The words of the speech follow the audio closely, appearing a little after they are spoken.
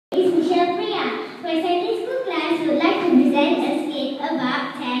present a skit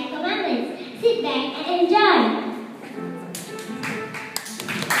about 10 commandments. Sit back and enjoy.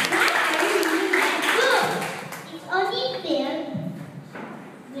 Why are you reading that book? It's only filled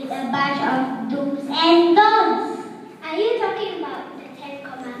with a bunch of do's and don'ts. Are you talking about the 10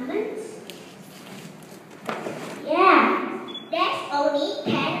 commandments? Yeah, there's only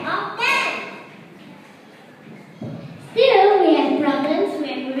 10 of them. Still, we have problems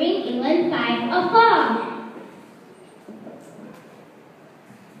remembering even 5 or 4.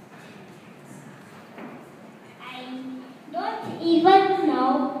 I don't even know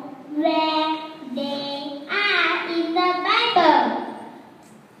where they are in the Bible.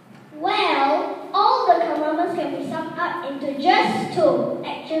 Well, all the commandments can be summed up into just 2.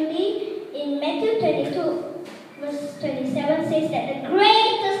 Actually, in Matthew 22, verse 27 says that the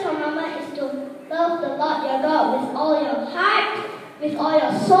greatest commandment is to love the Lord your God with all your heart, with all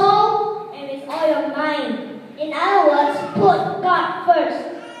your soul, and with all your mind. In other words, put God first.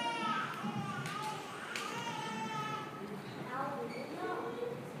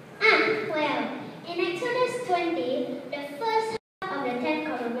 Well, in Exodus 20, the first half of the 10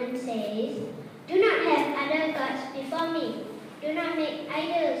 commandments says, do not have other gods before me. Do not make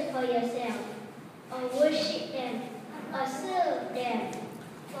idols for yourself, or worship them, or serve them.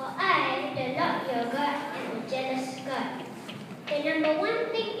 For I, the Lord your God, am a jealous God. The number one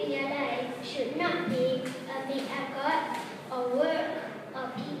thing in your life should not be a made-up God, or work,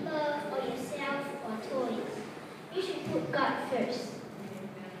 or people, or yourself, or toys. You should put God first.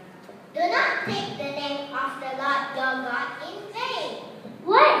 Do not take the name of the Lord your God in vain.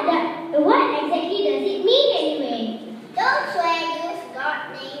 What exactly does it mean anyway? Don't swear, use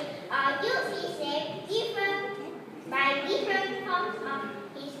God's name, or use His name by different forms of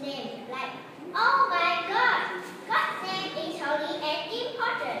His name, like, oh my God. God's name is holy and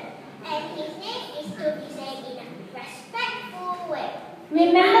important, and His name is to be said in a respectful way.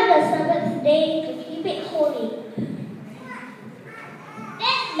 Remember the Sabbath day to keep it holy.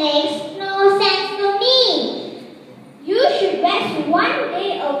 That makes no sense to me. You should rest 1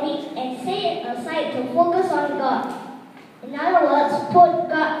 day a week and set it aside to focus on God. In other words, put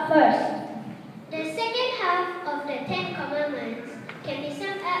God first. The second half of the 10 commandments can be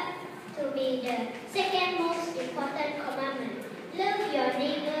summed up to be the second most important commandment. Love your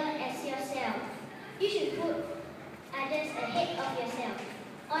neighbor as yourself. You should put others ahead of yourself.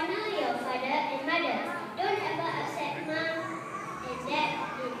 Honor your father and mother. Don't ever upset mom and dad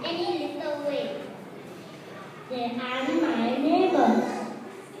in any little way. They are my neighbors.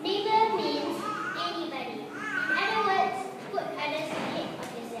 Neighbor means anybody. In other words, put others ahead of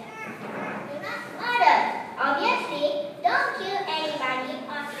yourself. Do not murder. Obviously, don't kill anybody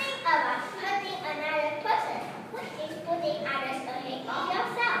or think about hurting another person, which is putting others ahead of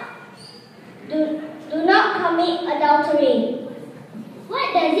yourself. Do not commit adultery.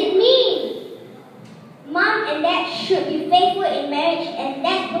 What does it mean? Mom and dad should be faithful in marriage, and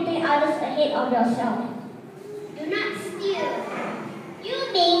that's putting others ahead of yourself. Do not steal.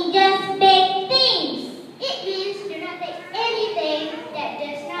 You mean just big things. It means do not take anything that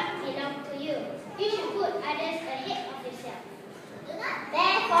does not belong to you. You should put others ahead of yourself. Do not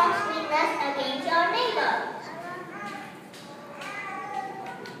bear false witness against your neighbor.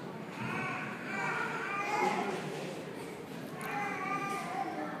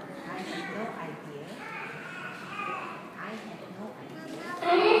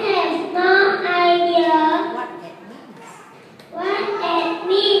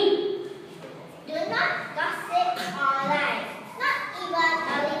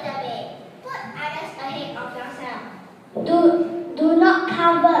 Do not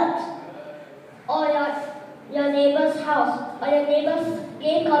covet or your neighbor's house or your neighbor's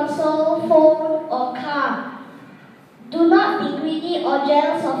game console, phone or car. Do not be greedy or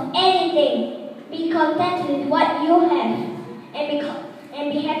jealous of anything. Be content with what you have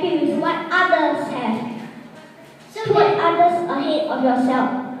and be happy with what others have. Put others ahead of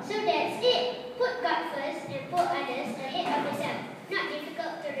yourself. So that's it. Put God first and put others ahead of yourself. Not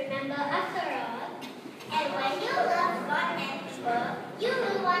difficult to remember after all. And when you love God and people, you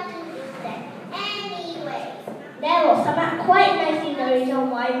will want to do that anyway. That will sum up quite nicely the reason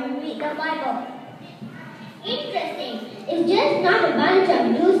why we read the Bible. Interesting. It's just not a bunch of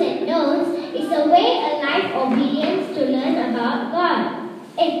do's and don'ts. It's a way of life obedience to learn about God.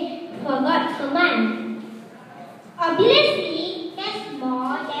 For God's command. Obviously,